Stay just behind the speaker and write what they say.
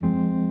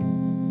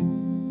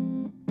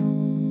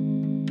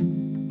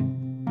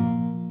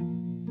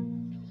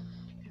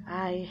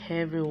Hi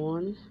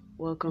everyone,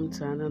 welcome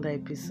to another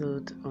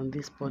episode on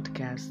this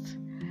podcast.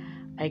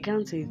 I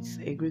count it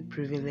a great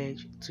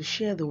privilege to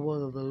share the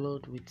word of the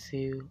Lord with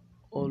you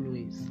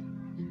always.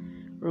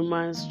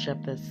 Romans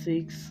chapter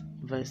 6,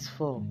 verse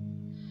 4.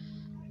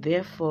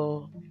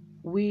 Therefore,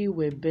 we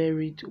were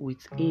buried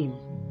with him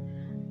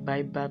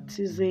by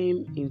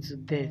baptism into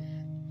death,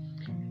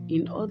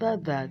 in order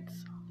that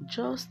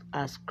just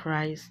as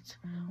Christ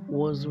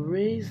was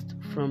raised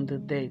from the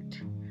dead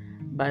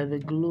by the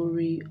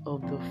glory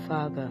of the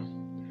Father,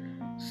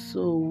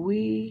 so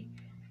we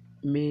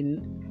may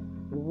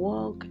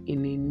walk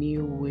in a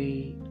new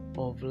way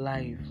of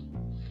life.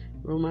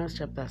 Romans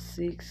chapter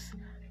 6,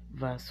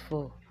 verse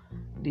 4,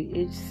 the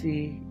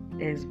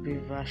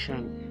HCSB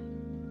version.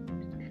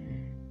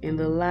 In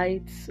the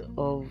light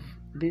of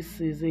this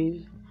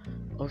season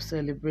of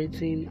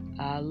celebrating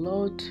our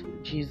Lord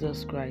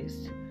Jesus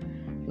Christ,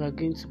 we are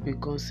going to be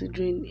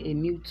considering a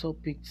new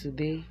topic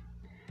today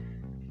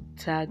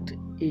tagged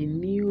A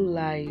New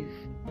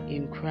Life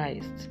in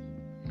Christ.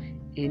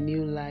 A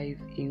new life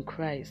in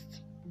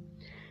Christ.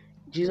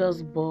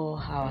 Jesus bore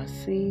our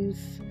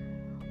sins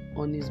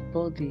on his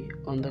body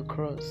on the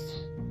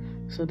cross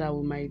so that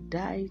we might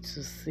die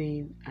to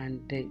sin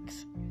and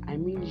death. I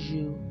mean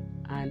you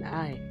and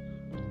I.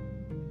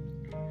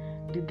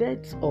 The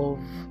death of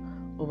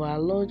our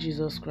Lord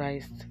Jesus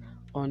Christ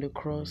on the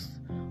cross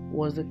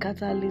was the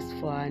catalyst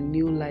for our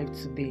new life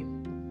today.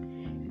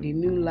 The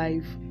new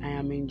life I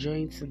am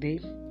enjoying today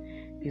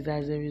is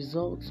as a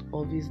result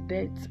of his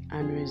death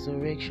and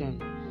resurrection.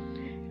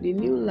 The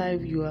new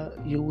life you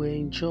will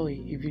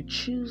enjoy if you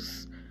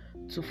choose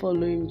to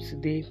follow him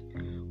today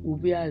will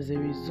be as a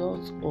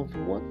result of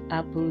what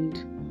happened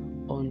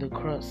on the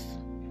cross.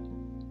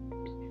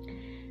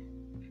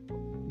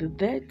 The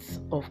death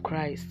of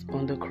Christ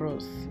on the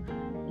cross,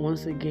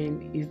 once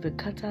again, is the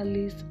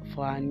catalyst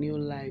for our new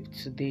life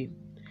today.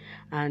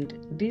 And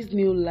this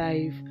new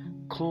life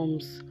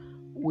comes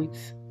with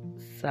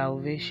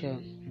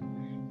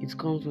salvation. It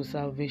comes with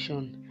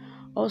salvation.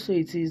 Also,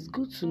 it is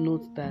good to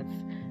note that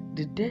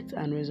the death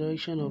and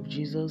resurrection of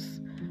Jesus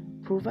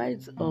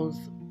provides us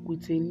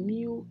with a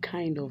new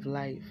kind of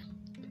life.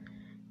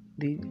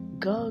 The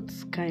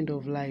God's kind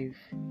of life.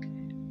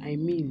 I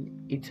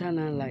mean,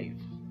 eternal life.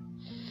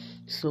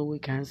 So we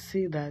can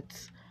see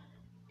that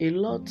a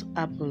lot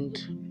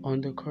happened on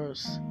the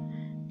cross.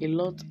 A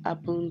lot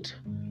happened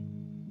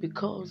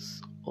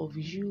because of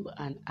you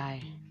and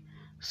I,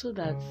 so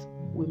that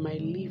we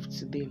might live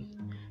today,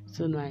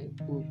 so that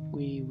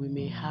we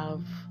may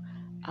have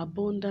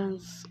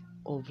abundance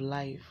of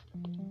life.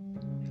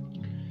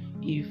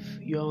 If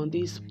you're on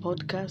this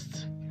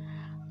podcast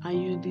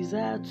and you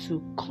desire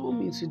to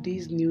come into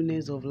this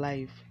newness of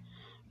life,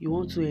 you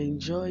want to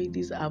enjoy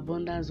this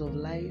abundance of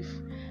life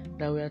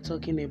that we are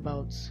talking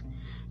about,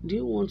 do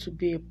you want to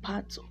be a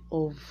part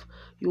of,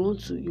 you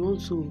want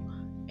to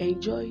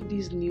enjoy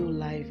this new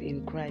life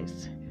in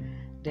Christ?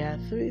 There are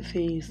three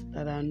things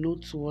that are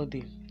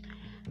noteworthy.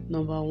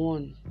 Number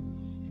one,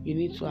 you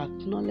need to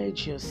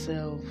acknowledge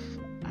yourself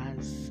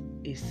as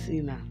a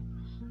sinner.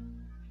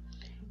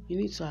 You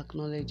need to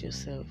acknowledge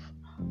yourself.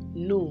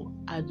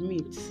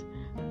 Admit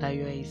that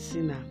you are a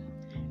sinner.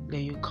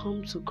 Then you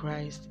come to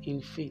Christ in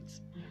faith.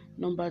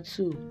 Number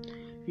two,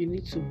 you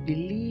need to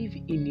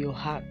believe in your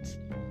heart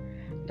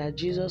that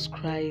Jesus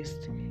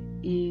Christ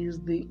is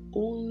the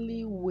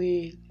only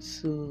way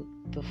to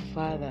the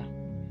Father.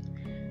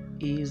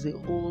 He is the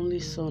only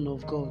Son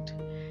of God.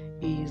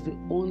 He is the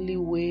only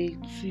way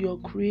to your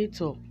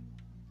Creator.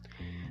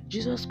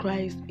 Jesus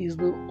Christ is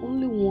the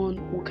only one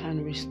who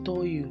can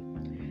restore you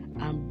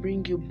and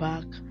bring you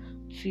back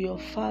to your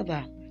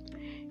Father.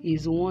 He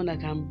is the one that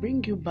can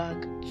bring you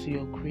back to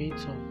your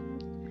Creator.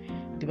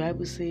 The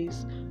Bible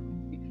says,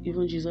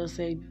 even Jesus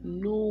said,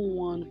 no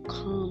one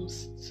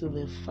comes to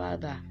the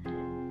Father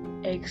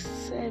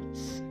except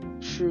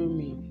through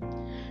me.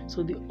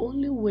 So the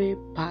only way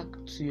back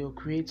to your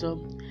Creator,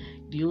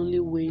 the only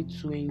way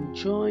to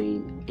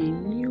enjoy a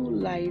new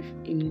life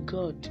in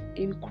God,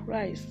 in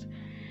Christ,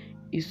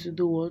 is to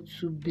do what?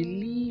 To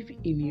believe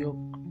in your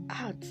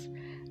heart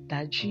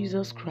that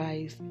Jesus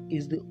Christ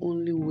is the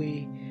only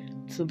way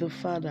to the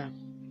Father.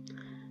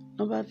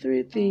 Number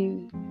three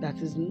thing that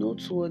is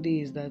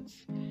noteworthy is that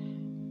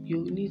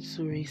you need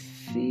to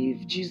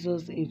receive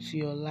Jesus into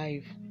your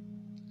life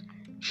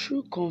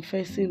through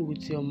confessing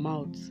with your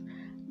mouth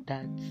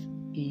that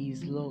He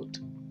is Lord.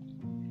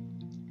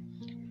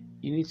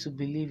 You need to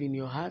believe in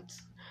your heart.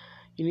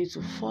 You need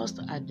to first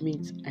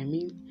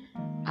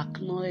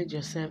acknowledge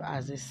yourself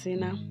as a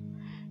sinner.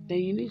 Then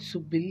you need to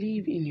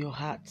believe in your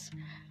heart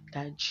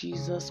that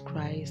Jesus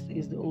Christ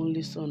is the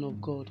only Son of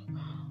God.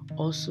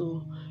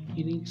 Also,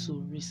 you need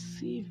to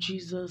receive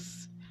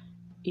Jesus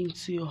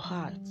into your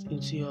heart,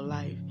 into your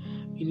life.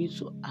 You need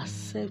to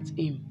accept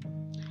Him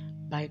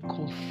by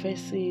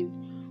confessing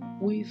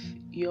with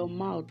your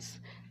mouth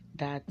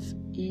that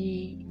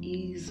He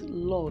is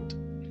Lord.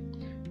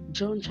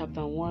 John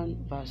chapter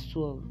 1 verse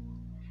 12.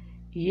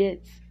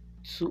 Yet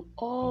to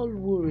all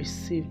who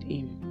received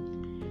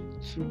Him,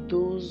 to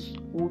those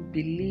who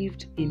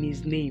believed in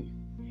His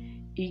name,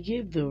 He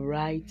gave the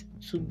right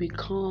to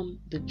become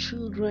the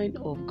children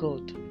of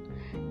God.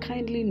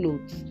 Kindly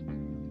note,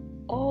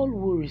 all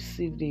who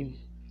received Him,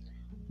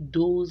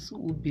 those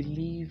who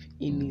believe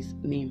in His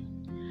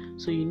name.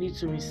 So you need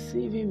to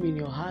receive Him in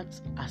your heart,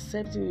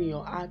 accept Him in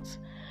your heart,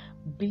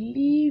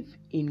 believe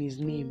in His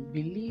name,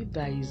 believe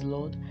that He is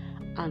Lord,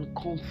 and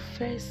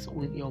confess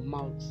with your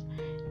mouth.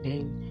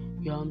 Then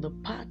you're on the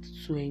path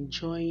to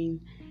enjoying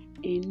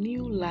a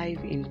new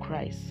life in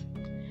Christ.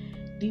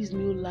 This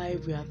new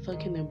life we are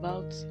talking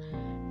about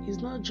is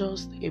not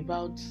just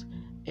about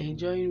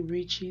enjoying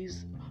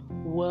riches,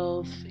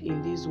 wealth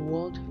in this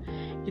world.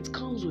 It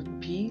comes with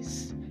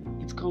peace,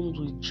 it comes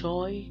with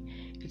joy,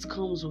 it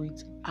comes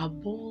with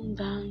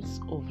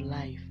abundance of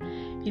life,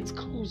 it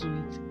comes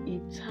with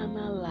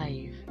eternal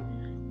life,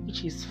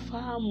 which is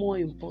far more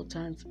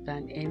important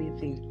than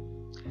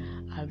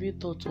anything. Have you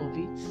thought of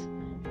it?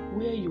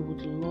 Where you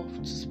would love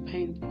to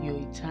spend your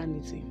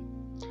eternity?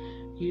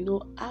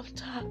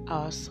 After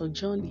our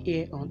sojourn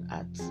here on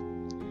earth,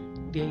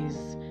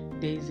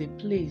 there is a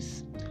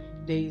place,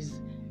 there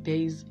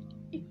is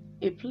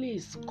a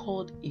place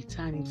called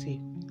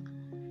eternity.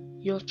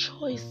 Your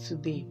choice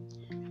today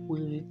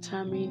will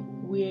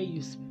determine where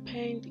you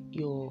spend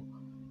your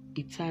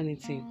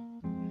eternity.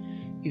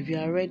 If you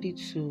are ready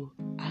to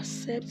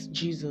accept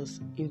Jesus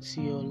into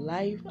your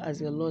life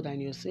as your Lord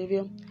and your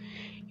Savior,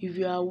 if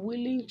you are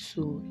willing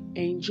to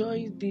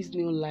enjoy this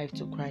new life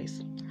to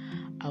Christ,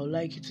 I would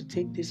like you to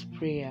take this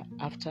prayer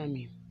after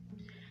me.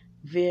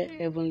 Dear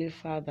Heavenly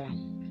Father,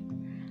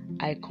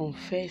 I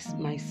confess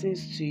my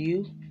sins to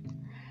you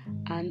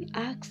and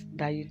ask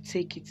that you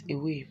take it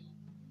away.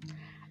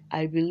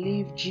 I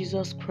believe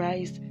Jesus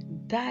Christ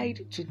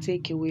died to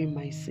take away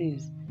my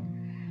sins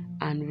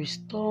and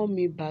restore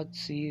me back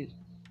to you.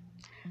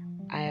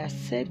 I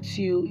accept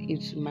you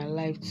into my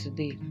life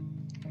today.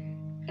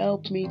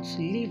 Help me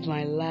to live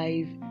my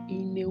life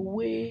in a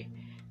way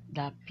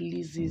that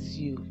pleases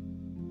you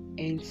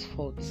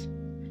henceforth.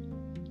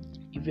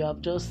 If you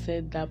have just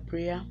said that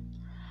prayer,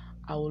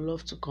 I would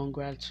love to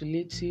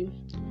congratulate you.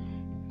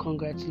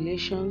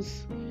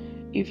 Congratulations.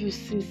 If you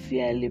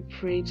sincerely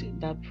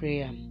prayed that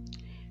prayer,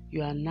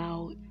 you are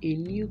now a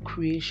new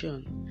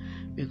creation,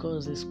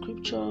 because the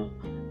scripture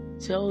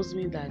tells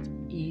me that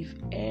if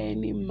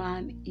any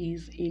man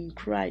is in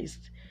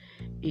Christ,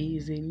 he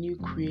is a new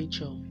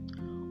creature.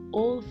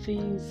 All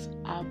things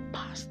are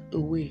passed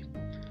away.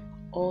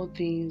 All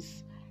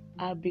things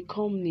are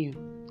become new.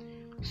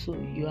 So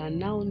you are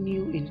now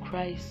new in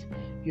Christ.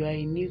 You are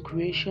a new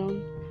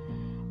creation.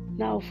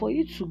 Now, for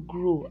you to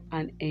grow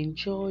and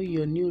enjoy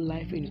your new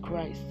life in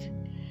Christ,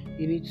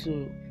 you need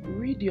to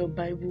read your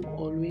Bible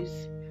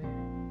always,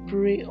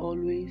 pray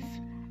always,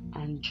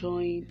 and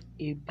join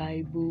a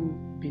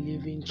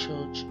Bible-believing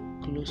church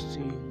close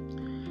to you.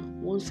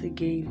 Once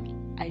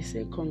again, I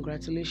say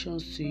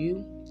congratulations to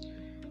you.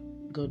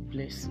 God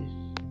bless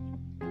you.